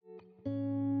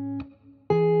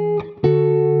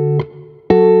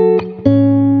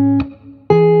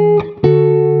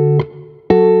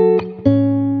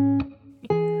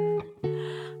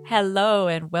Hello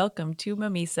and welcome to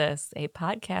Mimesis, a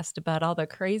podcast about all the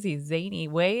crazy, zany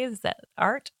ways that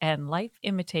art and life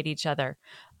imitate each other.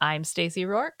 I'm Stacey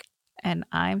Rourke. And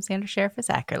I'm Sandra Sheriff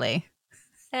Ackerley.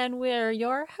 And we're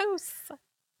your hosts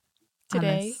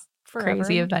today, forever,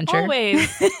 crazy adventure.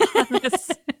 Always on this.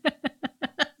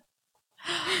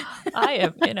 I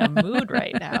am in a mood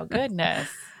right now. Goodness.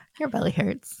 Your belly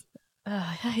hurts.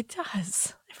 It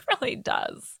does. It really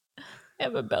does. I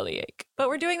have a bellyache. But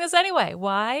we're doing this anyway.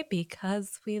 Why?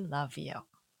 Because we love you.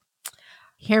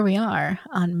 Here we are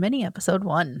on mini episode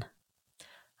 1.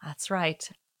 That's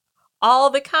right. All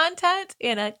the content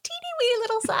in a teeny wee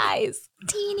little size.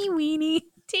 Teeny weeny.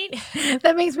 Teeny.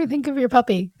 That makes me think of your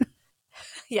puppy.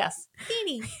 Yes.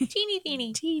 Teeny.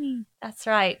 Teeny. Teeny. That's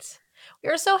right.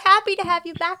 We are so happy to have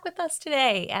you back with us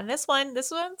today. And this one's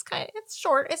it's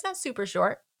short. It's not super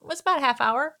short. It's about a half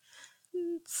hour.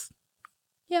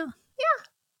 Yeah.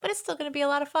 But it's still going to be a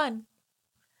lot of fun.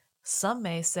 Some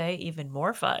may say even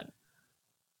more fun.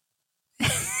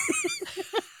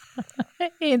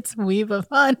 It's weeva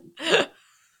fun.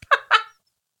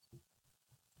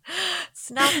 It's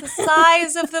not the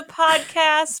size of the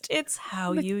podcast. It's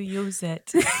how you use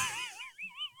it.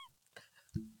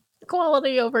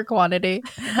 Quality over quantity.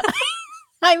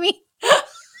 I mean.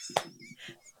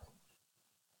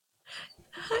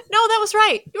 No, that was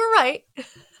right. You were right.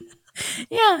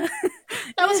 Yeah.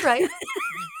 That was right. I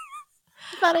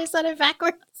thought I said it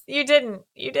backwards. You didn't.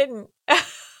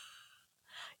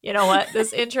 You know what?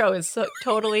 This intro is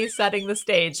totally setting the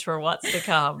stage for what's to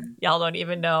come. Y'all don't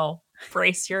even know.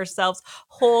 Brace yourselves.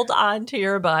 Hold on to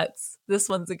your butts. This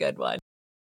one's a good one.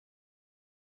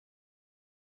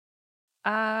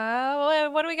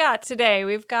 What do we got today?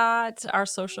 We've got our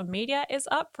social media is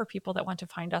up for people that want to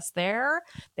find us there.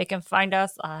 They can find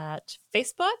us at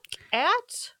Facebook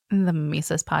at The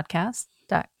Mimesis Podcast.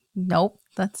 Nope,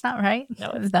 that's not right. No,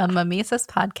 it's The not. Mimesis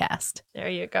Podcast. There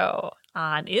you go.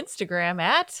 On Instagram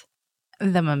at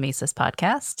The Mimesis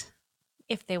Podcast.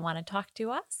 If they want to talk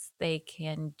to us, they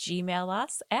can Gmail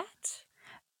us at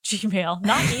Gmail,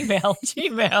 not email,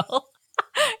 Gmail.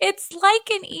 It's like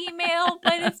an email,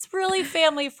 but it's really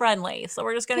family friendly. So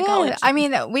we're just going to call it. I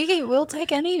mean, we'll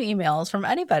take any emails from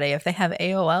anybody if they have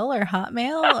AOL or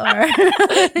Hotmail or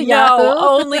Yahoo.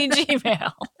 No, only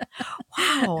Gmail.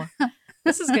 Wow.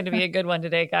 This is going to be a good one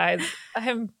today, guys.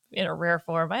 I'm in a rare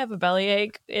form. I have a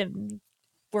bellyache and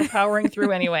we're powering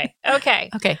through anyway.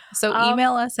 Okay. Okay. So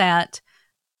email us at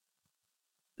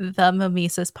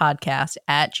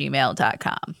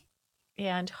themimesispodcast@gmail.com.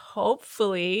 And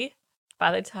hopefully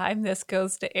by the time this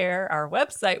goes to air, our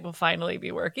website will finally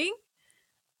be working.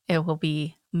 It will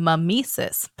be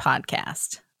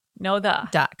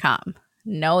mimesispodcast.com.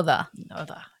 No the.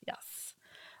 Yes.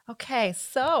 Okay,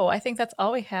 so I think that's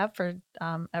all we have for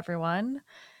everyone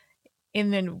in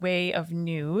the way of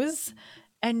news.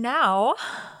 And now,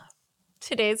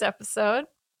 today's episode,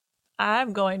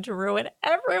 I'm going to ruin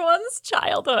everyone's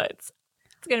childhoods.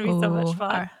 It's going to be so much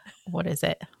fun. What is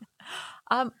it?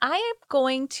 I am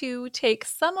going to take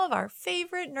some of our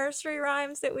favorite nursery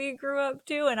rhymes that we grew up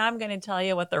to, and I'm going to tell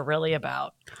you what they're really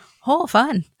about. Oh,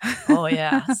 fun. Oh,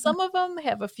 yeah. Some of them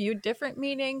have a few different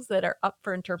meanings that are up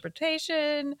for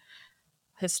interpretation.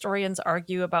 Historians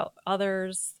argue about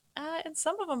others. And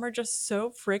some of them are just so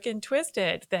freaking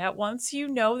twisted that once you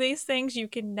know these things, you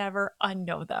can never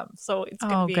unknow them. So it's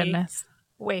going to be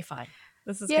way fun.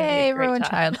 This is going to be a great ruin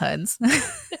time. childhoods.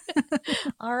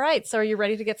 All right. So are you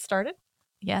ready to get started?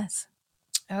 Yes.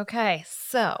 Okay.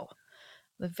 So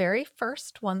the very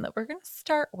first one that we're going to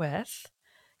start with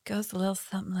goes a little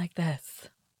something like this.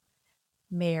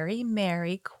 Mary,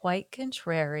 Mary, quite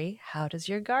contrary, how does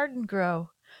your garden grow?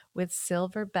 With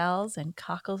silver bells and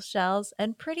cockle shells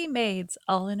and pretty maids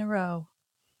all in a row.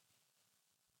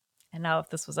 And now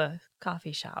if this was a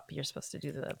coffee shop, you're supposed to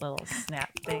do the little snap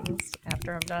things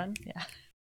after I'm done. Yeah.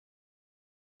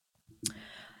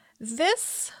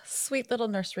 This sweet little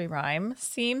nursery rhyme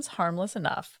seems harmless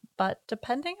enough, but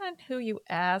depending on who you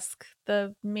ask,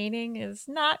 the meaning is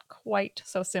not quite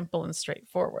so simple and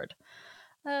straightforward.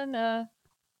 And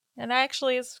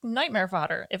actually it's nightmare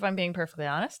fodder, if I'm being perfectly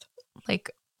honest.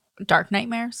 Like dark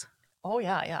nightmares? Oh,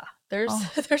 yeah. There's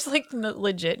like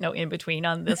legit no in between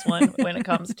on this one when it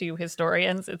comes to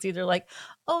historians. It's either like,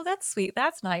 oh, that's sweet,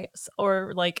 that's nice,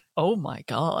 or like, oh my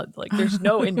God, like there's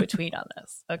no in between on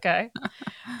this. Okay.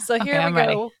 So here we go.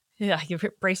 Ready. Yeah, you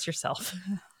brace yourself.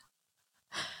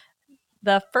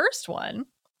 The first one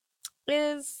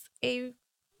is a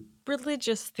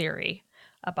religious theory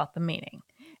about the meaning.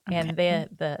 Okay. And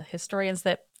the historians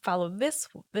that follow this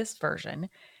version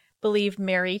believe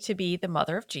Mary to be the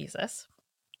mother of Jesus.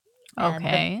 And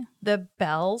Okay. the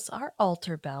bells are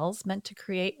altar bells meant to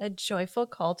create a joyful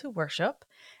call to worship.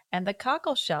 And the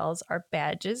cockle shells are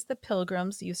badges the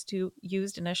pilgrims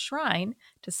used in a shrine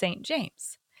to St.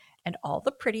 James. And all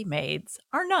the pretty maids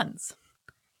are nuns.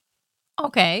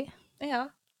 Okay. Yeah.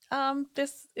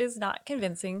 This is not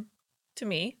convincing to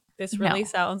me. This really No.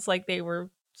 sounds like they were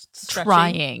stretching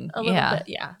Trying. a little Yeah. bit.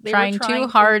 Yeah. They were Trying too trying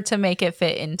to. hard to make it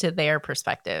fit into their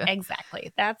perspective.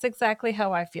 Exactly. That's exactly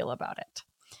how I feel about it.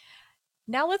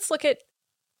 Now let's look at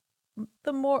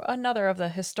another of the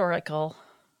historical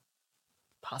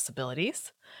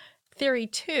possibilities. Theory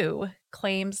 2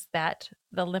 claims that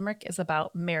the limerick is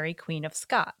about Mary, Queen of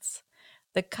Scots.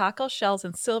 The cockle shells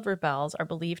and silver bells are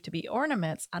believed to be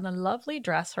ornaments on a lovely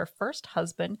dress her first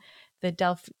husband, the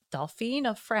Dauphine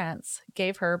of France,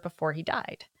 gave her before he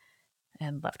died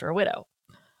and left her a widow.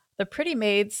 The pretty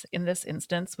maids in this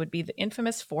instance would be the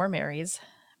infamous four Marys: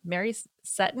 Mary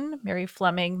Seton, Mary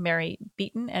Fleming, Mary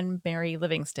Beaton, and Mary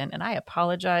Livingston. And I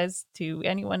apologize to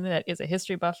anyone that is a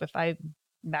history buff if I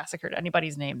massacred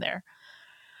anybody's name there.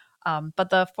 But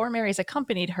the four Marys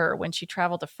accompanied her when she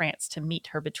traveled to France to meet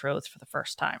her betrothed for the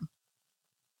first time.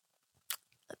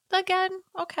 Again,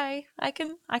 okay, I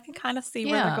can kind of see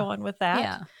where they're Yeah. going with that.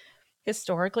 Yeah.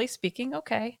 Historically speaking,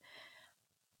 okay.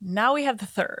 Now we have the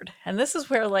third, and this is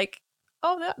where like,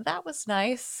 oh, that was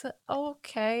nice,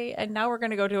 okay, and now we're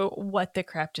gonna go to what the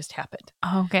crap just happened.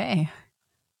 Okay.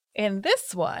 In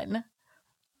this one,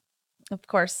 of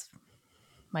course,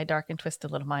 my dark and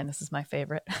twisted little mind. This is my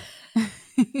favorite.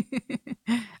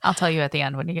 I'll tell you at the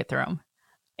end when you get through them.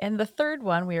 In the third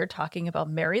one, we are talking about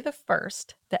Mary the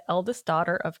First, the eldest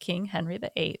daughter of King Henry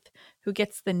VIII, who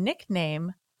gets the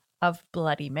nickname of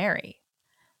Bloody Mary.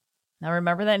 Now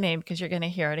remember that name because you're going to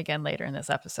hear it again later in this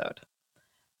episode.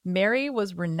 Mary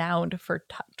was renowned for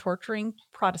torturing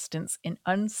Protestants in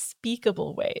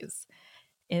unspeakable ways.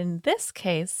 In this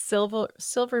case,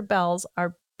 silver bells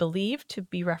are believed to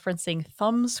be referencing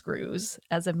thumb screws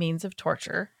as a means of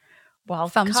torture, while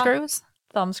Thumb screws?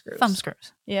 thumb screws. Thumb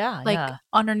screws. Yeah, Like yeah.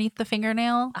 underneath the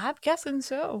fingernail? I'm guessing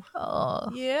so. Oh.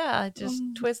 Yeah, just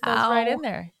twist those right Ow. in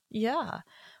there. Yeah.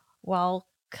 While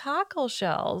cockle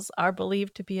shells are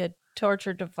believed to be a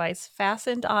torture device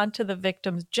fastened onto the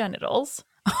victim's genitals.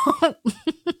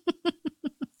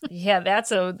 Yeah,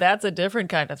 that's a different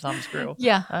kind of thumb screw.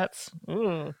 Yeah. That's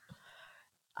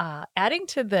adding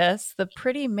to this, the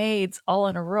pretty maids all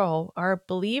in a row are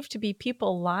believed to be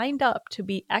people lined up to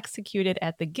be executed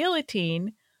at the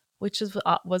guillotine, which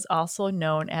was also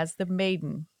known as the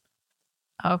maiden.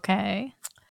 Okay.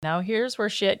 Now here's where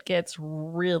shit gets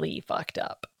really fucked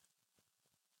up.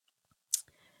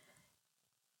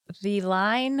 The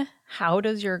line, "How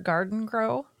does your garden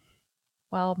grow?"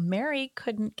 Well, Mary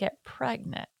couldn't get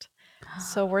pregnant.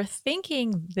 So we're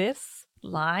thinking this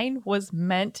line was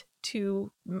meant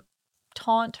to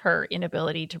taunt her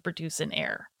inability to produce an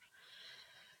heir.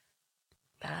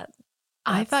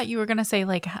 I thought you were going to say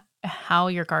like how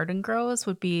your garden grows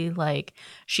would be like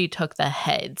she took the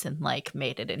heads and like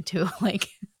made it into like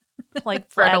like Vlad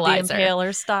the fertilizer.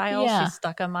 Impaler style. Yeah. She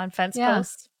stuck them on fence Yeah.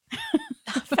 posts.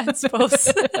 Fence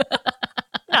posts.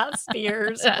 Not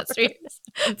spears. Not spears.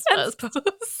 Fence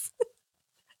posts.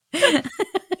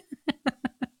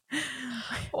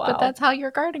 Wow. But that's how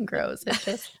your garden grows. It's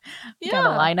just got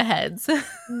a line of heads.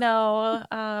 No,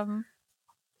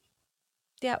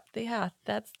 yeah,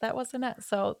 that wasn't it.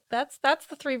 So that's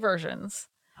the three versions.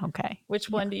 Okay. Which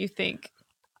one do you think?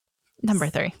 Number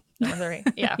 3. Number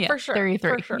 3. Yeah, Yeah, for sure. 3.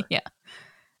 For sure. Yeah.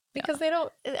 Because they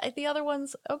don't, the other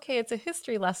ones, okay, it's a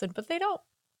history lesson, but they don't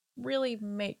really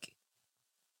make.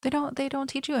 They don't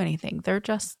teach you anything. They're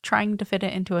just trying to fit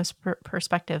it into a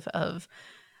perspective of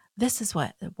this is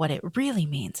what it really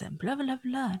means and blah blah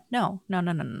blah. No.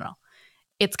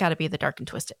 It's got to be the dark and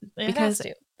twisted Because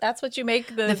that's what you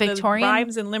make the Victorian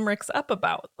rhymes and limericks up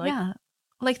about. Like, yeah,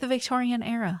 like the Victorian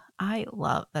era. I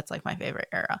love that's like my favorite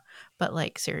era. But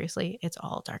like seriously, it's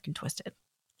all dark and twisted.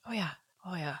 Oh yeah.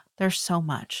 There's so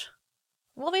much.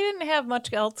 Well, they didn't have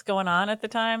much else going on at the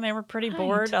time. They were pretty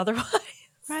bored otherwise.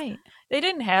 Right. They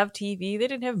didn't have TV. They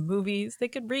didn't have movies. They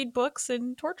could read books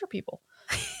and torture people.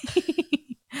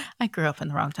 I grew up in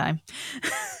the wrong time.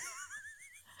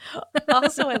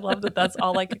 Also, I love that that's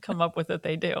all I could come up with that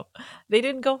they do. They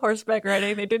didn't go horseback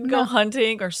riding. They didn't go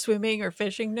hunting or swimming or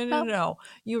fishing. No.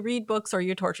 You read books or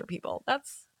you torture people.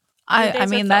 That's I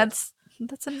mean that's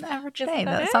an average day.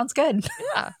 That sounds good.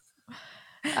 Yeah.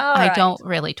 I don't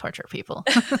really torture people.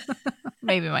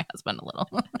 Maybe my husband a little.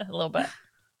 A little bit.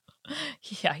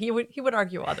 Yeah, he would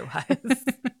argue otherwise.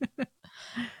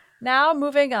 Now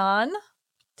moving on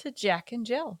to Jack and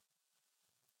Jill.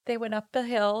 they went up the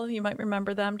hill. You might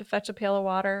remember them to fetch a pail of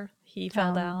water. He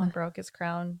fell down, broke his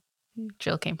crown.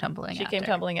 Jill came tumbling She after. came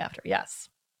tumbling after. Yes.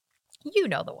 You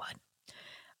know the one.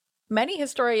 Many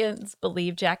historians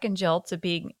believe Jack and Jill to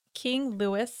be King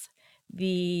Louis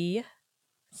the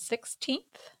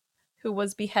 16th, who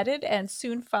was beheaded and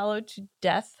soon followed to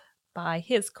death by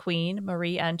his queen,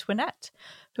 Marie Antoinette,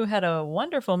 who had a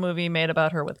wonderful movie made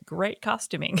about her with great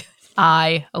costuming.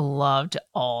 I loved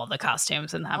all the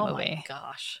costumes in that movie. Oh my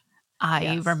gosh.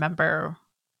 I remember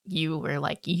you were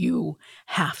like, you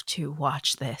have to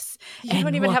watch this. You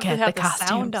don't even have to have the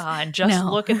sound on. Just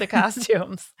look at the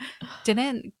costumes.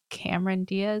 Didn't Cameron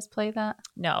Diaz play that?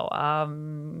 No.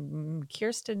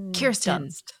 Kirsten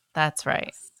Dunst. That's right.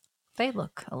 Yes. They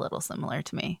look a little similar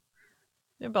to me.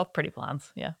 They're both pretty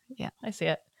blondes. Yeah. Yeah. I see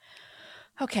it.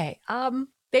 Okay.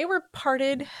 They were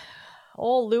parted.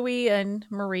 Old Louis and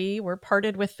Marie were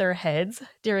parted with their heads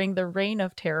during the Reign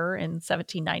of Terror in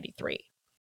 1793.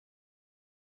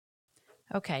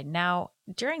 Okay, now,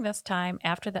 during this time,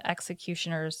 after the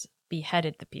executioners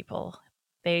beheaded the people,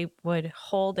 they would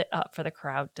hold it up for the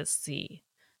crowd to see.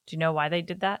 Do you know why they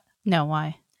did that? No,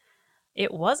 why?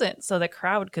 It wasn't so the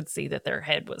crowd could see that their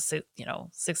head was,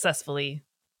 successfully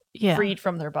freed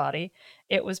from their body.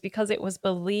 It was because it was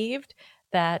believed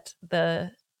that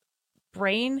the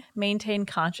brain maintained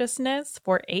consciousness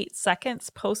for 8 seconds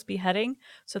post-beheading.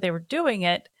 So they were doing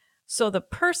it so the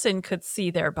person could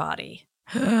see their body.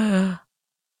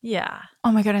 Yeah.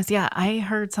 Oh my goodness. Yeah. I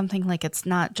heard something like it's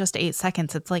not just 8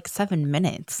 seconds. It's like 7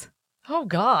 minutes. Oh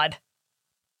God.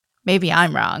 Maybe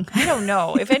I'm wrong. I don't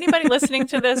know. If anybody listening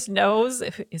to this knows,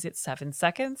 is it 7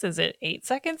 seconds? Is it 8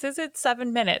 seconds? Is it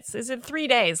 7 minutes? Is it 3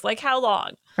 days? Like how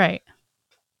long? Right.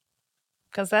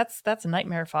 Because that's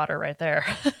nightmare fodder right there.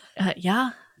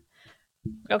 Yeah.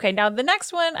 Okay. Now the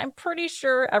next one, I'm pretty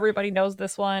sure everybody knows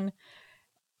this one,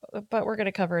 but we're going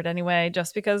to cover it anyway,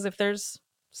 just because if there's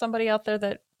somebody out there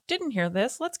that didn't hear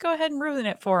this, let's go ahead and ruin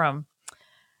it for them.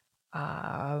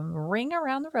 Ring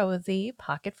around the rosy,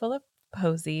 pocket full of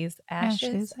posies,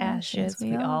 ashes,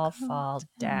 we all fall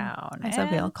down. I said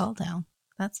we all call down.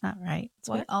 That's not right. It's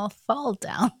we all fall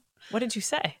down. What did you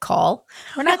say? Call.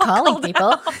 We're not calling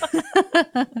people.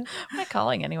 We're not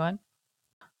calling anyone.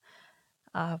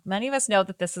 Many of us know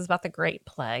that this is about the Great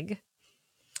Plague.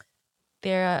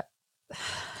 We're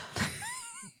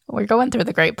going through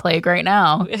the Great Plague right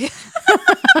now.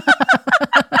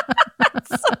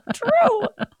 That's so true.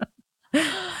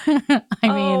 I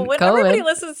mean, when everybody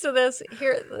listens to this,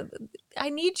 here, I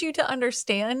need you to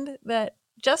understand that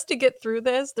just to get through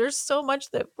this, there's so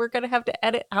much that we're going to have to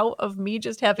edit out of me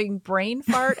just having brain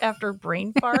fart after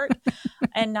brain fart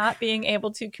and not being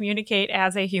able to communicate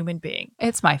as a human being.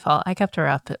 It's my fault. I kept her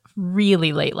up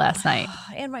really late last night.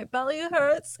 And my belly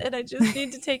hurts and I just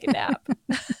need to take a nap.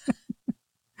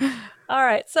 All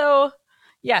right. So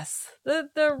yes,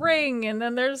 the ring, and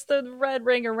then there's the red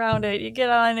ring around it. You get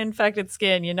on infected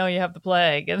skin, you know you have the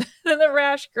plague. And then the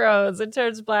rash grows and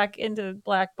turns black into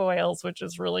black boils, which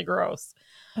is really gross.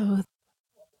 Oh,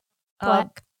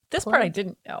 this part I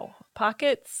didn't know.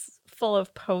 Pockets full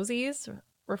of posies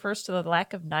refers to the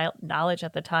lack of knowledge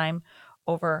at the time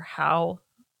over how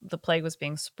the plague was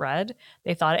being spread.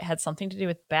 They thought it had something to do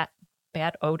with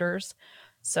bad odors.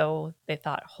 So they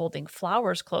thought holding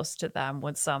flowers close to them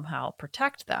would somehow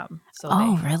protect them. So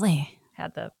they really?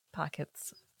 Had the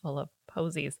pockets full of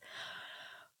posies.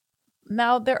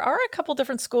 Now, there are a couple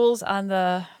different schools on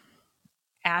the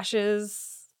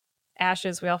ashes,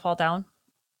 we all fall down.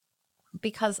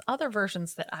 Because other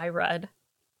versions that I read,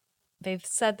 they've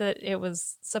said that it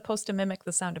was supposed to mimic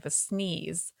the sound of a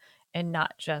sneeze and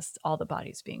not just all the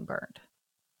bodies being burned.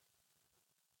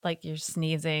 Like you're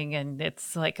sneezing and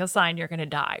it's like a sign you're going to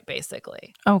die,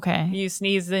 basically. Okay. You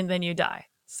sneeze and then you die.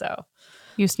 So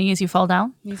you sneeze, you fall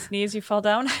down? You sneeze, you fall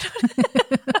down?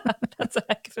 That's a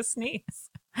heck of a sneeze.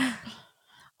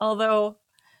 Although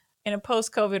in a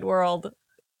post-COVID world,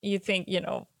 you think,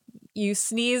 you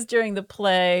sneeze during the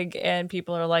plague and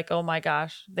people are like, oh my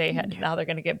gosh, now they're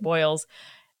going to get boils.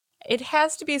 It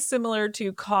has to be similar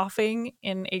to coughing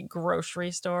in a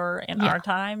grocery store in our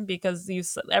time, because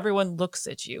everyone looks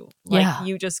at you like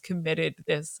you just committed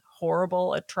this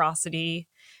horrible atrocity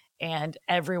and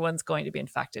everyone's going to be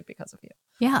infected because of you.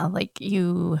 Yeah, like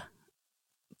you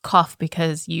cough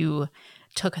because you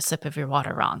took a sip of your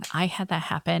water wrong. I had that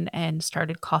happen and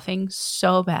started coughing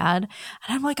so bad. And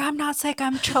I'm like, I'm not sick,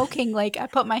 I'm choking. Like I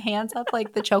put my hands up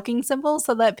like the choking symbol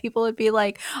so that people would be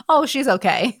like, oh, she's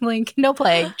okay. Like no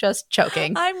plague, just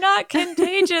choking. I'm not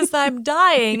contagious. I'm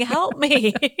dying. Help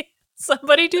me.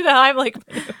 Somebody do the Heimlich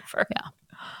maneuver. Yeah.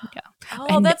 Oh,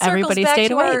 and that everybody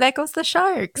stayed away. That goes the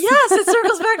sharks. Yes, it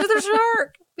circles back to the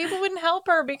shark. people wouldn't help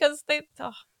her because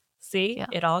see, Yeah.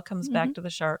 it all comes Mm-hmm. back to the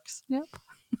sharks. Yep. There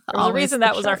was a Always reason the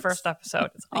that was our sharks. first episode.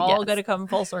 It's all going Yes. to come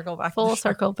full circle back to the Full sharks.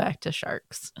 circle back to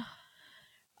sharks.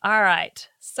 All right.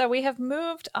 So we have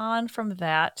moved on from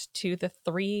that to the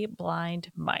three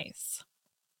blind mice.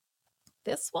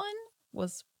 This one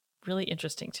was really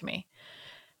interesting to me.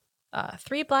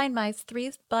 Three blind mice,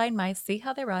 see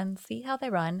how they run, see how they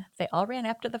run. They all ran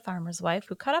after the farmer's wife,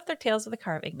 who cut off their tails with a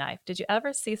carving knife. Did you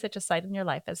ever see such a sight in your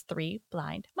life as three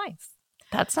blind mice?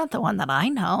 That's not the one that I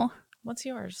know. What's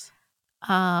yours?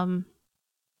 The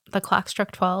clock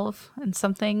struck 12 and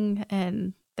something,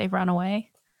 and they run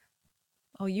away.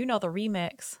 Oh, you know the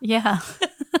remix. Yeah.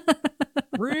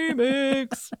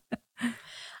 Remix.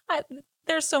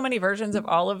 There's so many versions of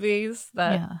all of these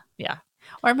that, yeah.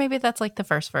 Or maybe that's like the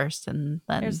first verse, and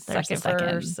then there's the second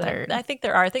verse. third. I think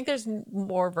there are. I think there's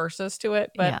more verses to it,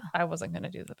 but Yeah. I wasn't going to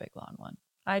do the big long one.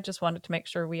 I just wanted to make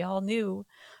sure we all knew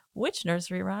which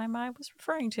nursery rhyme I was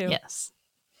referring to. Yes.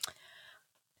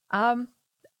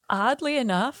 Oddly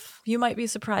enough, you might be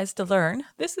surprised to learn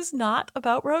this is not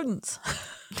about rodents.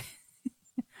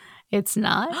 It's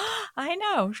not? I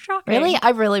know. Shocking. Really? I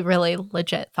really, really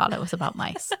legit thought it was about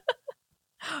mice.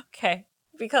 Okay.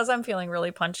 Because I'm feeling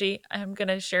really punchy, I'm going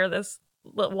to share this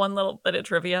one little bit of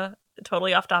trivia,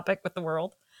 totally off topic with the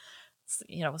world.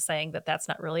 Saying that that's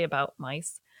not really about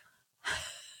mice. I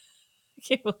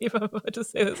can't believe I'm about to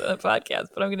say this on a podcast,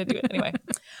 but I'm going to do it anyway.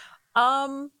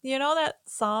 You know that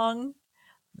song,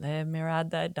 "Let Me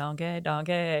Ride That Donkey,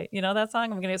 Donkey"? You know that song? I'm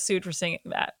going to get sued for singing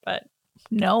that, but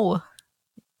No.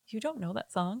 you don't know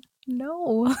that song?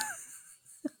 No.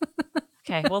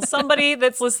 Okay, well, somebody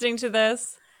that's listening to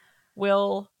this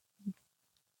will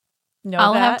know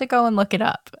I'll that. have to go and look it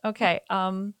up. Okay.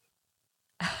 I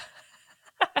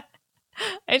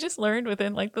just learned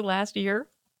within like the last year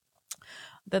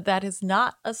that is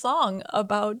not a song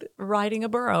about riding a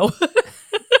burro.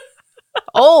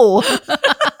 Oh.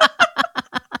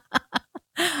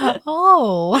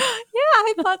 Oh. Yeah,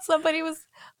 I thought somebody was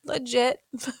legit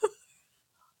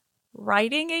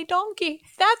riding a donkey.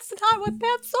 That's not what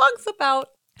that song's about.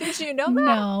 Did you know that?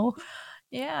 No.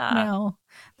 Yeah. No.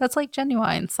 That's like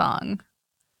Genuine song.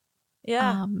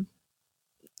 Yeah.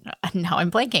 Now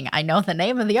I'm blanking. I know the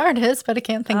name of the artist, but I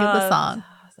can't think of the song.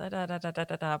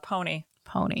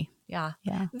 Pony. Yeah.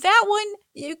 That one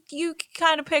you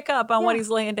kind of pick up on what he's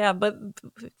laying down, but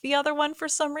the other one, for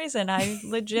some reason, I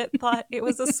legit thought it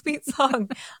was a sweet song.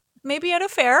 Maybe at a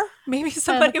fair. Maybe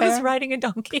somebody was riding a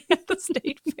donkey at the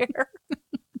state fair.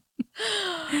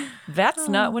 That's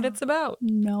not what it's about.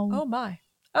 No. Oh my.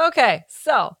 Okay,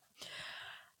 so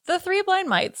the three blind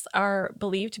mice are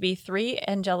believed to be three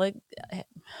Anglican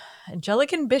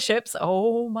bishops.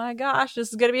 Oh my gosh, this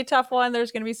is going to be a tough one.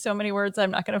 There's going to be so many words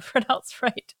I'm not going to pronounce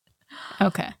right.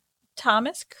 Okay.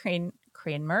 Thomas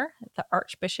Cranmer, the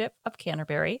Archbishop of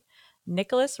Canterbury,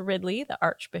 Nicholas Ridley, the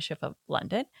Archbishop of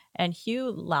London, and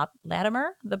Hugh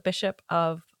Latimer, the Bishop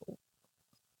of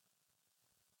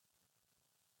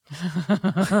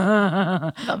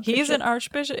He's an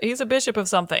archbishop. He's a bishop of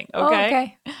something.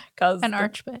 Okay. Because an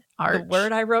archbishop. The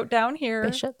word I wrote down here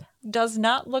Bishop does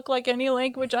not look like any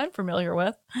language I'm familiar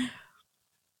with.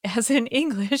 As in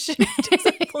English, it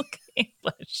doesn't look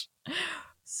English.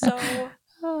 So,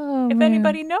 if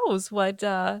anybody knows what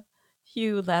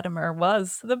Hugh Latimer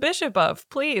was the bishop of,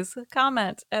 please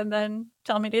comment and then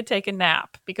tell me to take a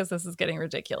nap because this is getting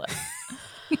ridiculous.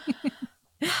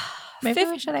 Maybe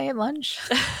we should eat lunch.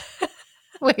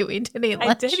 Wait, we did eat lunch.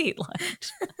 I did eat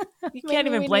lunch. You can't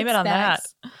even blame it on that.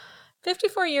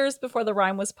 54 years before the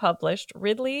rhyme was published,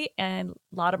 Ridley and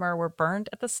Latimer were burned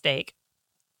at the stake.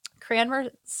 Cranmer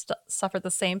suffered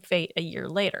the same fate a year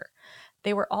later.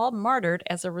 They were all martyred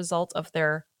as a result of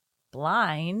their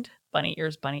blind, bunny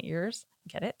ears,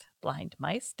 get it? Blind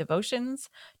mice, devotions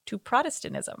to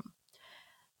Protestantism.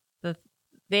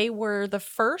 They were the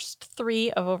first three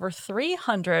of over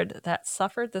 300 that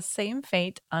suffered the same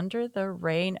fate under the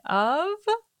reign of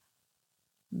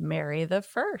Mary the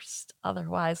First,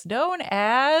 otherwise known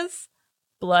as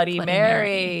Bloody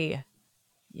Mary.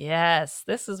 Yes,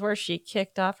 this is where she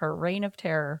kicked off her reign of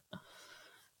terror.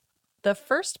 The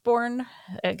firstborn,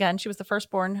 again, she was the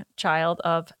firstborn child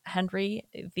of Henry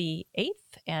VIII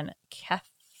and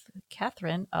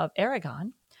Catherine of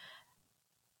Aragon.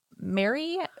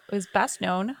 Mary is best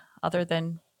known, other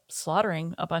than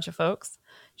slaughtering a bunch of folks,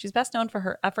 she's best known for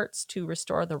her efforts to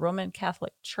restore the Roman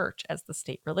Catholic Church as the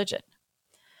state religion.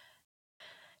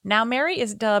 Now, Mary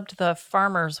is dubbed the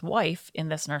farmer's wife in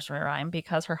this nursery rhyme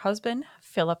because her husband,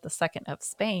 Philip II of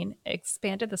Spain,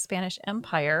 expanded the Spanish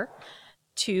Empire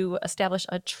to establish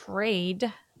a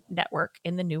trade network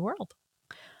in the New World.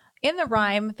 In the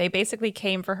rhyme, they basically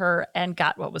came for her and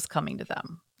got what was coming to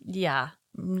them. Yeah,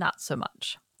 not so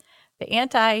much. The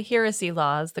anti-heresy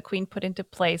laws the queen put into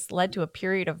place led to a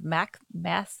period of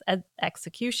mass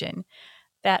execution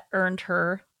that earned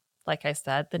her, like I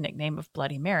said, the nickname of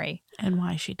Bloody Mary. And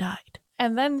why she died.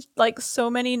 And then, like,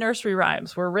 so many nursery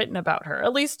rhymes were written about her.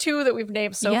 At least 2 that we've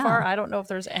named so far. I don't know if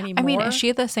there's any I more. mean, is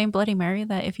she the same Bloody Mary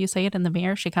that if you say it in the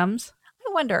mirror, she comes?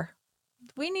 I wonder.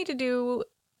 We need to do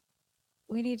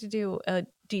a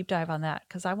deep dive on that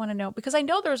because I want to know. Because I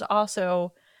know there's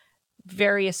also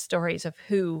various stories of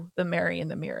who the Mary in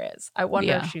the mirror is. I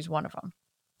wonder if she's one of them.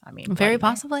 I mean, very Bloody Mary.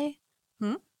 possibly.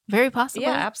 Hmm? Very possibly.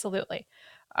 Yeah, absolutely.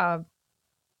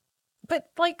 But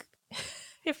like,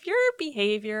 if your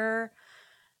behavior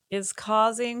is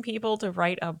causing people to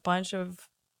write a bunch of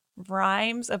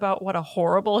rhymes about what a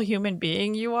horrible human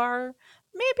being you are,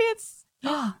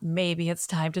 maybe it's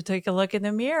time to take a look in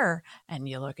the mirror. And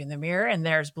you look in the mirror and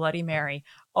there's Bloody Mary.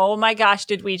 Oh my gosh,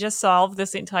 did we just solve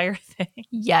this entire thing?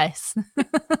 Yes.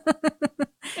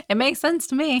 It makes sense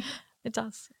to me. It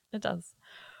does. It does.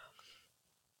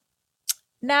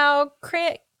 Now,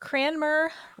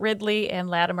 Cranmer, Ridley, and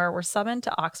Latimer were summoned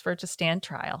to Oxford to stand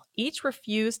trial. Each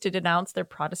refused to denounce their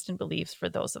Protestant beliefs for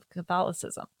those of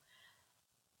Catholicism.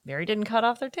 Mary didn't cut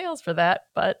off their tails for that,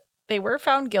 but they were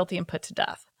found guilty and put to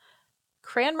death.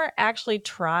 Cranmer actually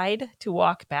tried to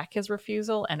walk back his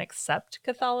refusal and accept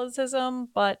Catholicism,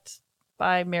 but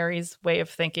by Mary's way of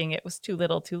thinking, it was too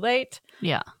little too late.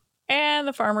 Yeah. And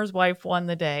the farmer's wife won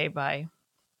the day by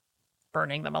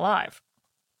burning them alive.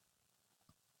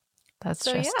 That's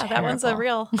so just yeah, terrible. That one's a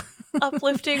real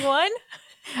uplifting one.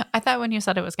 I thought when you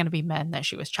said it was going to be men that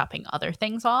she was chopping other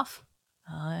things off.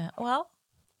 Well,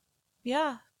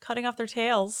 yeah, cutting off their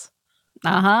tails.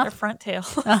 Uh-huh. Their front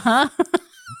tails. Uh-huh.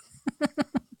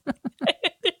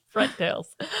 Front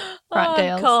tails. Front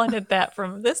tails. I'm calling it that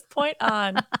from this point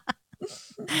on.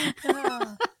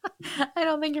 I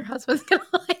don't think your husband's going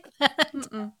to like that.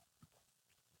 Mm-mm.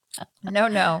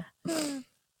 No.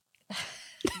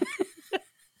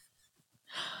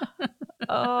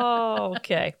 Oh,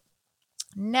 okay.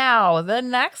 Now, the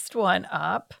next one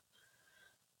up.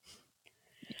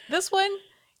 This one,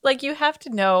 like, you have to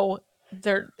know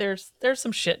there's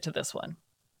some shit to this one.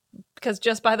 Because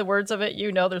just by the words of it,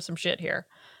 you know there's some shit here.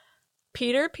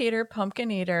 Peter,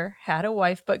 pumpkin eater, had a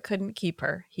wife but couldn't keep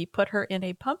her. He put her in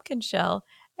a pumpkin shell,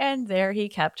 and there he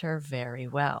kept her very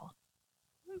well.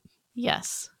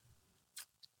 Yes.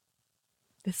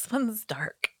 This one's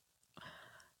dark.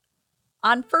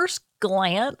 On first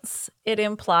glance, it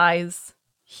implies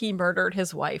he murdered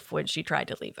his wife when she tried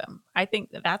to leave him. I think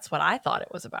that's what I thought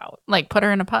it was about. Like put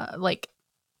her in a like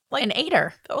an ate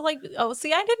her.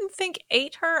 See, I didn't think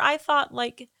ate her. I thought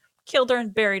like killed her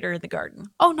and buried her in the garden.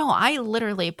 Oh no, I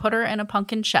literally put her in a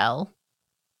pumpkin shell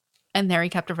and there he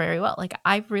kept her very well. Like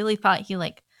I really thought he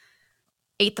like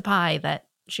ate the pie that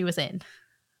she was in.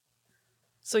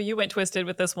 So you went twisted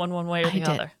with this one way or the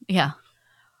other. Yeah.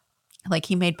 Like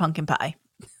he made pumpkin pie.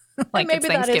 Like maybe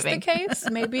that is the case.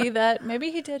 Maybe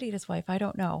he did eat his wife. I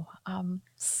don't know.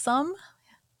 Some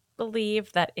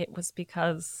believe that it was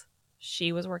because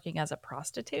she was working as a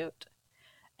prostitute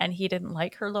and he didn't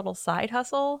like her little side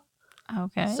hustle.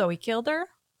 Okay. So he killed her.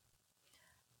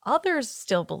 Others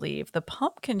still believe the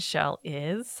pumpkin shell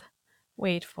is,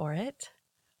 wait for it,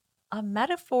 a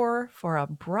metaphor for a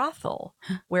brothel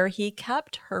where he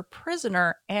kept her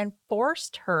prisoner and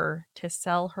forced her to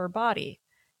sell her body,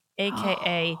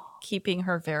 aka keeping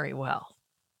her very well.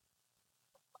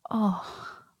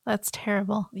 Oh, that's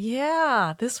terrible.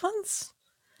 Yeah, this one's...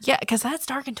 Yeah, because that's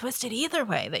dark and twisted either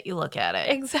way that you look at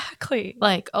it. Exactly.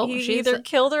 Like, he either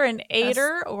killed her and ate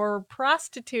her or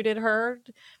prostituted her.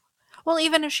 Well,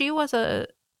 even if she was a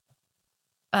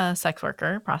sex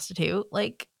worker, prostitute,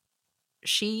 like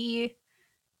she...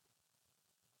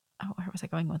 Oh, where was I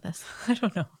going with this? I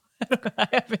don't know. I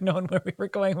haven't known where we were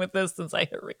going with this since I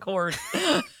hit record.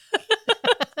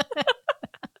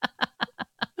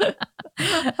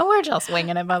 We're just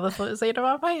winging it by the seat of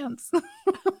our pants.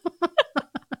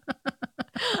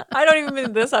 I don't even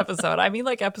mean this episode. I mean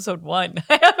like episode 1.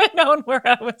 I haven't known where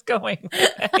I was going.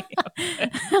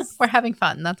 We're having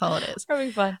fun. That's all it is. We're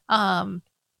having fun.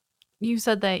 You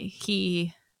said that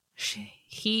he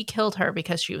killed her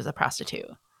because she was a prostitute.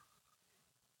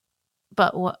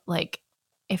 But what, like,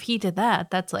 if he did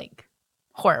that, that's like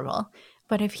horrible.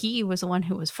 But if he was the one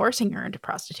who was forcing her into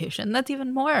prostitution, that's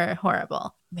even more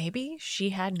horrible. Maybe she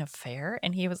had an affair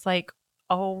and he was like,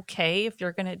 okay, if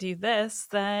you're going to do this,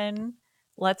 then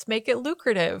let's make it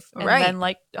lucrative. And then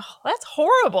like, oh, that's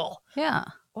horrible. Yeah.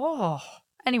 Oh.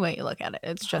 Any way you look at it,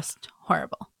 it's just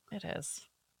horrible. It is.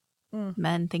 Mm.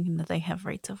 Men thinking that they have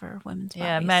rights over women's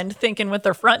Yeah, bodies. men thinking with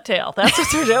their front tail. That's what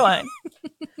they're doing.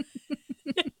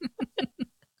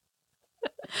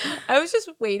 I was just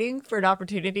waiting for an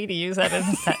opportunity to use that in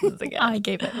a sentence again. I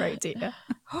gave it right to you.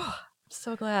 I'm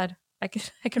so glad I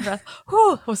can rest.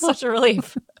 Whew, it was such a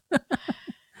relief.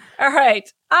 All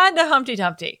right, on to Humpty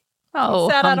Dumpty. He Oh,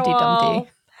 sat on a Humpty wall,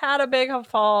 Dumpty. had a big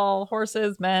fall,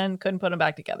 horses, men, couldn't put them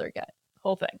back together again.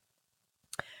 Whole thing.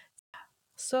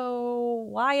 So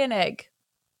why an egg?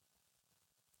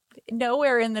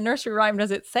 Nowhere in the nursery rhyme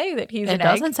does it say that he's It an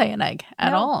doesn't egg. say an egg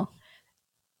at No. all.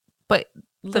 But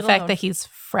the Little fact known. that he's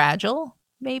fragile,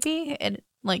 maybe, and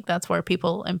like that's where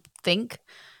people think.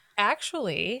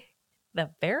 Actually,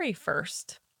 the very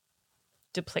first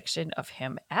depiction of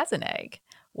him as an egg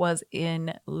was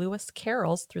in Lewis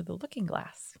Carroll's Through the Looking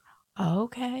Glass.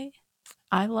 Okay.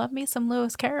 I love me some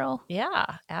Lewis Carroll.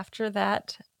 Yeah. After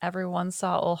that, everyone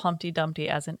saw old Humpty Dumpty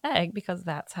as an egg because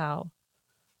that's how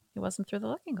he wasn't Through the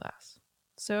Looking Glass.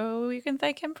 So you can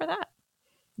thank him for that,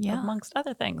 Yeah. amongst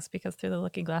other things, because Through the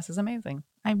Looking Glass is amazing.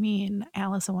 I mean,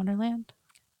 Alice in Wonderland.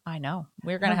 I know.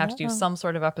 We're going to have to do Hello. some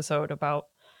sort of episode about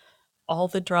all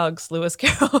the drugs Lewis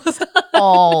Carroll was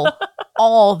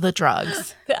all the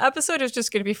drugs The episode is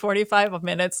just going to be 45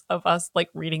 minutes of us like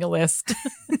reading a list.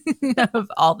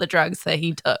 of all the drugs that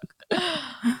he took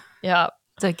Yeah.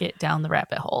 to get down the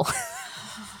rabbit hole.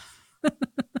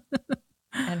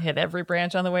 And hit every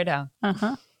branch on the way down.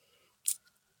 Uh-huh.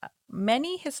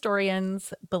 Many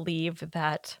historians believe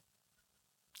that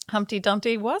Humpty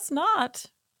Dumpty was not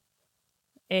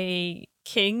a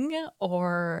king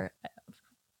or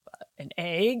an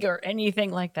egg or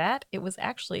anything like that. It was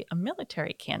actually a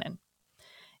military cannon.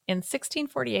 In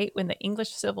 1648, when the English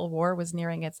Civil War was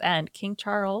nearing its end, King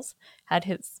Charles had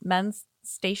his men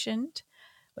stationed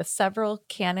with several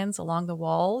cannons along the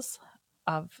walls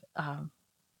of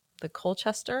the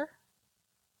Colchester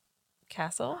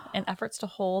Castle in efforts to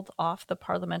hold off the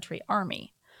Parliamentary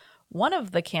Army. One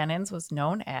of the cannons was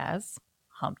known as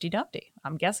Humpty Dumpty.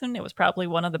 I'm guessing it was probably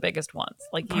one of the biggest ones.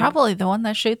 Probably the one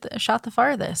that shot the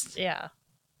farthest. Yeah,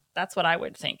 that's what I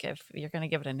would think if you're going to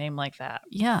give it a name like that.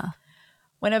 Yeah.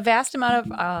 When a vast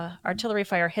amount of artillery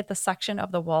fire hit the section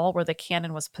of the wall where the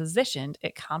cannon was positioned,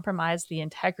 it compromised the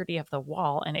integrity of the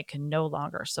wall and it could no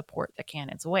longer support the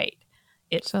cannon's weight.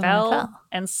 It So then it fell fell.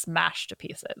 and smashed to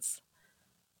pieces.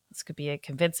 This could be a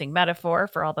convincing metaphor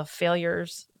for all the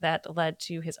failures that led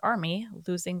to his army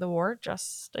losing the war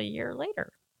just a year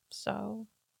later. So,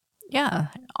 Yeah.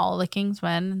 All the king's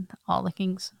men, all the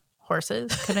king's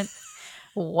horses couldn't.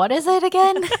 What is it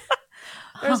again?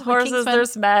 there's horses,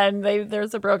 there's men,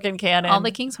 there's a broken cannon. All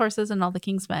the king's horses and all the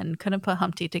king's men couldn't put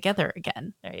Humpty together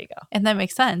again. There you go. And that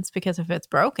makes sense because if it's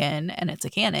broken and it's a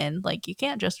cannon, like you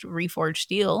can't just reforge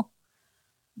steel.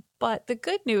 But the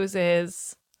good news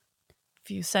is, a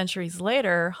few centuries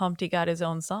later, Humpty got his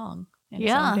own song and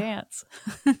his own dance.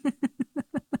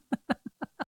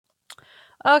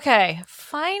 Okay,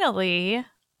 finally,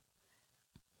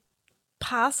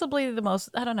 possibly the most,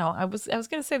 I don't know, I was going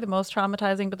to say the most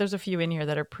traumatizing, but there's a few in here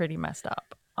that are pretty messed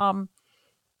up.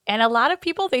 And a lot of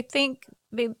people, they think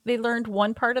they learned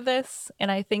one part of this,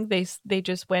 and I think they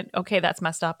just went, okay, that's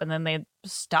messed up, and then they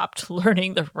stopped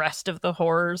learning the rest of the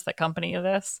horrors that accompany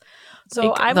this. So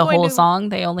like I'm the going whole to, song,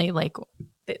 they only like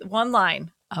one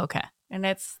line, okay. and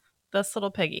it's this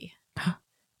little piggy.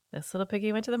 This little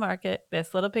piggy went to the market.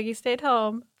 This little piggy stayed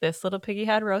home. This little piggy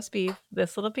had roast beef.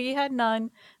 This little piggy had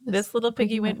none. This little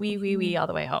piggy went wee, wee, wee all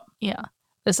the way home. Yeah.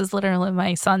 This is literally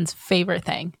my son's favorite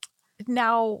thing.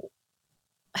 Now,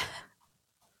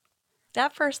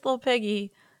 that first little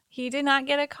piggy, he did not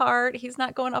get a cart. He's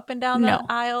not going up and down the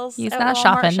aisles. He's at not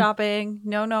Walmart shopping.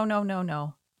 No, no, no, no,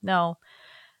 no. No.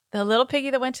 The little piggy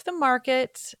that went to the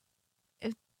market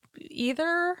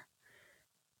either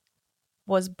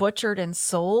was butchered and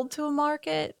sold to a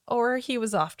market, or he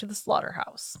was off to the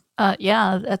slaughterhouse.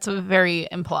 Yeah, that's very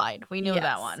implied. We knew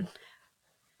that one.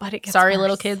 But it gets Sorry, worse.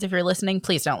 little kids, if you're listening,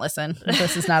 please don't listen.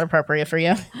 This is not appropriate for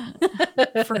you.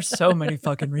 For so many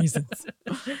fucking reasons.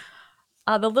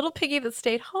 The little piggy that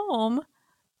stayed home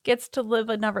gets to live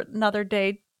another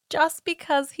day just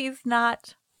because he's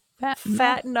not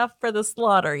fat enough for the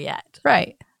slaughter yet.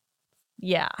 Right.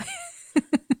 Yeah.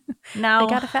 Now, they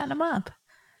got to fatten him up.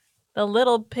 The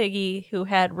little piggy who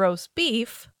had roast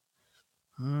beef,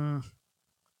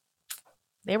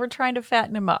 they were trying to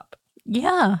fatten him up.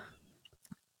 Yeah.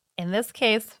 In this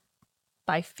case,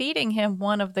 by feeding him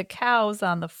one of the cows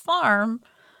on the farm,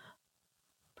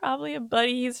 probably a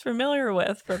buddy he's familiar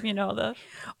with from, the...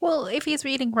 Well, if he's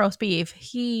eating roast beef,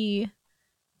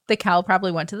 The cow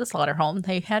probably went to the slaughter home.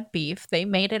 They had beef. They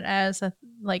made it as a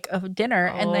dinner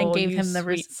and then Oh, gave you him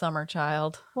sweet summer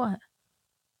child. what?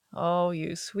 Oh,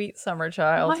 you sweet summer Why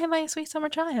child. am I a sweet summer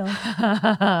child?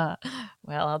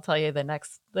 Well, I'll tell you the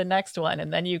next one,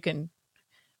 and then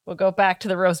we'll go back to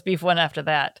the roast beef one after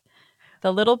that.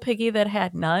 The little piggy that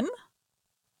had none.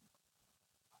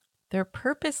 They're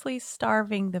purposely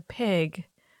starving the pig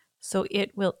so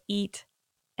it will eat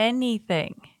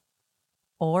anything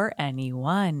or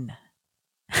anyone.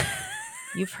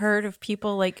 You've heard of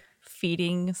people like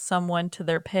feeding someone to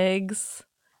their pigs.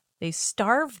 They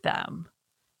starve them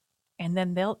and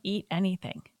then they'll eat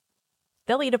anything.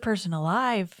 They'll eat a person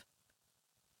alive.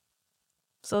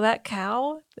 So that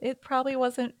cow, it probably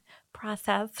wasn't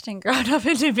processed and ground up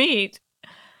into meat.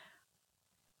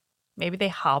 Maybe they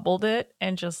hobbled it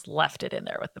and just left it in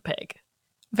there with the pig.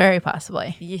 Very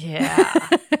possibly. Yeah.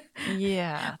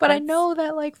 Yeah. But I know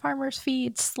that farmers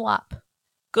feed slop.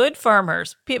 Good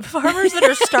farmers. Farmers that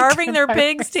are starving Good their farmers.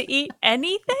 pigs to eat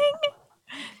anything?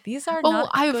 These are Oh,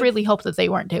 not I good. really hope that they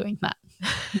weren't doing that.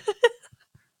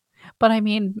 But I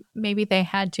mean, maybe they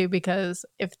had to, because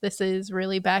if this is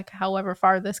really back however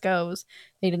far this goes,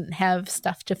 they didn't have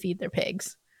stuff to feed their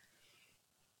pigs.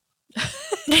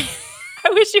 I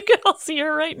wish you could all see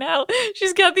her right now.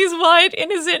 She's got these wide,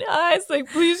 innocent eyes.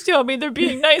 Like, please tell me they're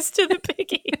being nice to the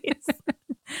piggies.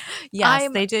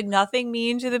 Yes, they did nothing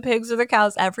mean to the pigs or the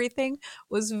cows. Everything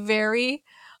was very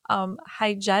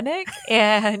hygienic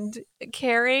and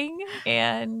caring.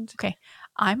 And Okay,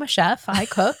 I'm a chef. I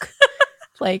cook.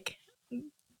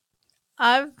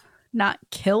 I've not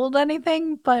killed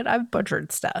anything, but I've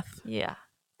butchered stuff yeah,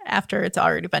 after it's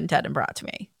already been dead and brought to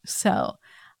me. So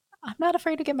I'm not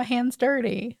afraid to get my hands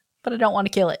dirty, but I don't want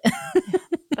to kill it.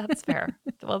 that's fair.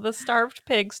 Well, the starved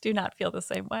pigs do not feel the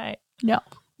same way. No.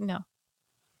 No.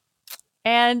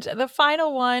 And the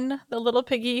final one, the little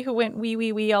piggy who went wee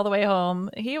wee wee all the way home,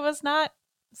 he was not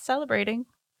celebrating.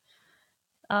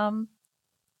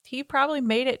 He probably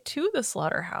made it to the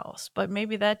slaughterhouse, but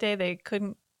maybe that day they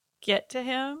couldn't get to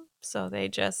him, so they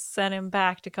just sent him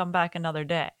back to come back another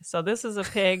day. So this is a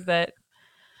pig that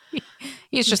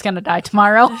He's just going to die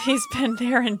tomorrow. he's been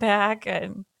there and back,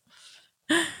 and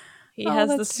he Oh, has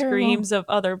the that's terrible. screams of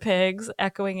other pigs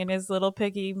echoing in his little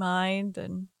piggy mind,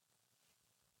 and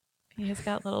he has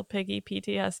got little piggy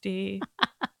PTSD.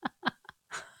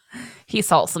 He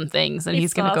saw some things and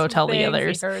he's going to saw go some tell the things,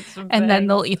 others. he heard some And then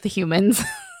they'll things, eat the humans.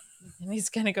 and he's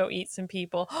gonna go eat some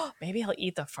people. Maybe he'll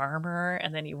eat the farmer,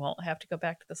 and then he won't have to go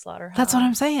back to the slaughterhouse. That's what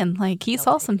I'm saying. Like, he He'll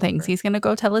saw take some things. over. He's going to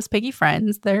go tell his piggy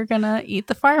friends. They're going to eat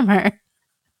the farmer.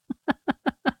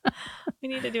 We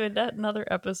need to do another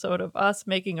episode of us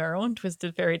making our own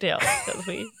twisted fairy tales, because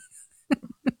we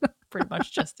pretty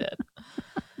much just did.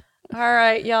 All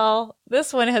right, y'all.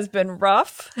 This one has been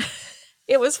rough.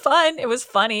 It was fun. It was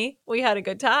funny. We had a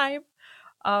good time.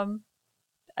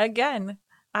 Again,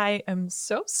 I am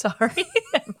so sorry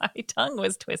that my tongue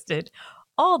was twisted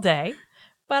all day,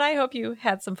 but I hope you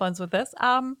had some fun with this.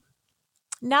 Now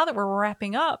that we're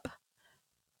wrapping up,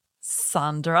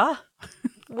 Sandra,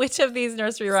 which of these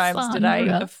nursery rhymes did I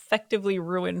Sandra. effectively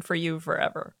ruin for you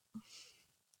forever?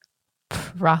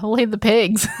 Probably the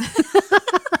pigs.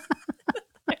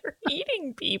 They're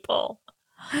eating people.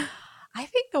 I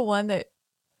think the one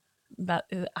that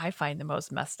I find the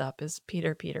most messed up is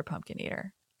Peter Pumpkin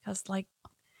Eater, because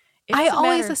I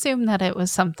always assumed that it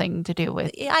was something to do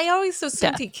with I always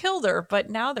assumed death. he killed her, but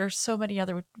now there's so many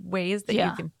other ways that you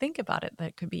Yeah. can think about it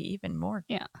that could be even more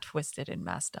twisted and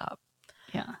messed up.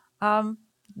 Yeah.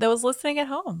 Those listening at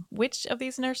home, which of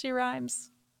these nursery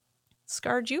rhymes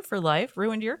scarred you for life,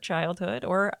 ruined your childhood,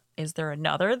 or is there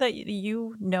another that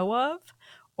you know of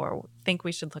or think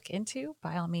we should look into?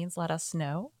 By all means, let us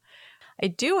know. I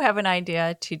do have an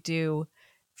idea to do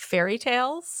fairy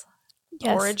tales,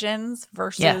 origins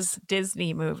versus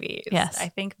Disney movies. Yes. I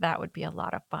think that would be a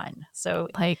lot of fun. So,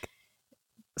 like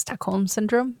Stockholm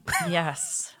Syndrome.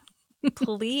 yes.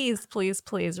 Please, please,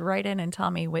 please write in and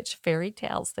tell me which fairy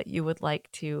tales that you would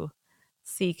like to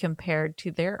see compared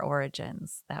to their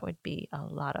origins. That would be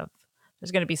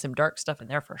there's going to be some dark stuff in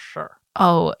there for sure.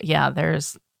 Oh, yeah.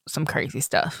 There's some crazy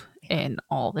stuff in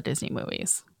all the Disney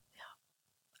movies.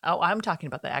 Oh, I'm talking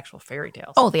about the actual fairy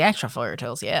tales. Oh, the actual fairy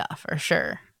tales. Yeah, for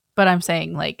sure. But I'm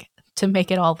saying, to make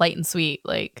it all light and sweet,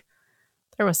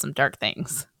 there was some dark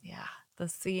things. Yeah. The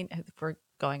scene, if we're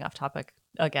going off topic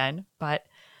again, but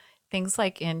things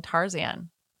like in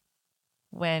Tarzan,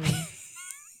 when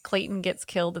Clayton gets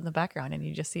killed in the background and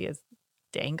you just see his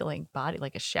dangling body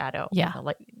like a shadow. Yeah.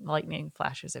 The lightning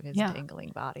flashes of his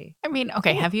dangling body. I mean,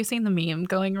 okay, have you seen the meme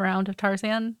going around of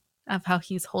Tarzan? of how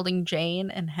he's holding Jane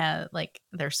and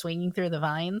they're swinging through the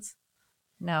vines?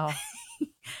 No.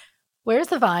 Where's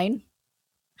the vine?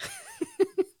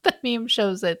 The meme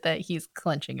shows it that he's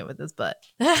clenching it with his butt.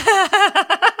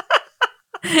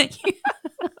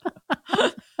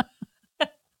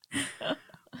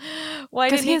 Why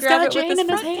Because didn't he he's grab got it with Jane his in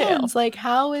his front tail? hands. Like,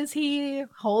 how is he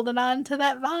holding on to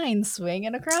that vine,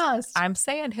 swinging across? I'm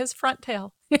saying his front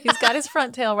tail. He's got his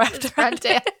front tail wrapped His around front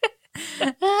tail.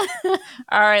 it.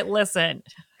 All right, listen.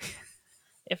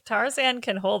 If Tarzan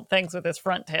can hold things with his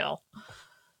front tail,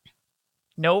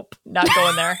 nope, not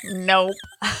going there. Nope.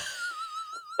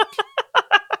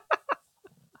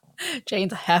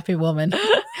 Jane's a happy woman.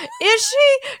 Is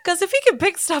she? Because if he can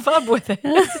pick stuff up with it,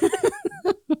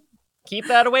 keep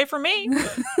that away from me.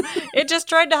 It just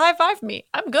tried to high five me.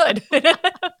 I'm good.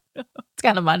 It's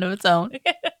got a mind of its own.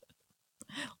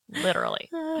 Literally.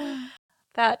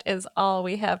 That is all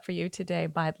we have for you today,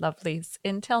 my lovelies.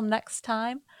 Until next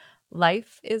time,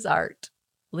 life is art.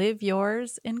 Live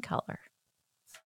yours in color.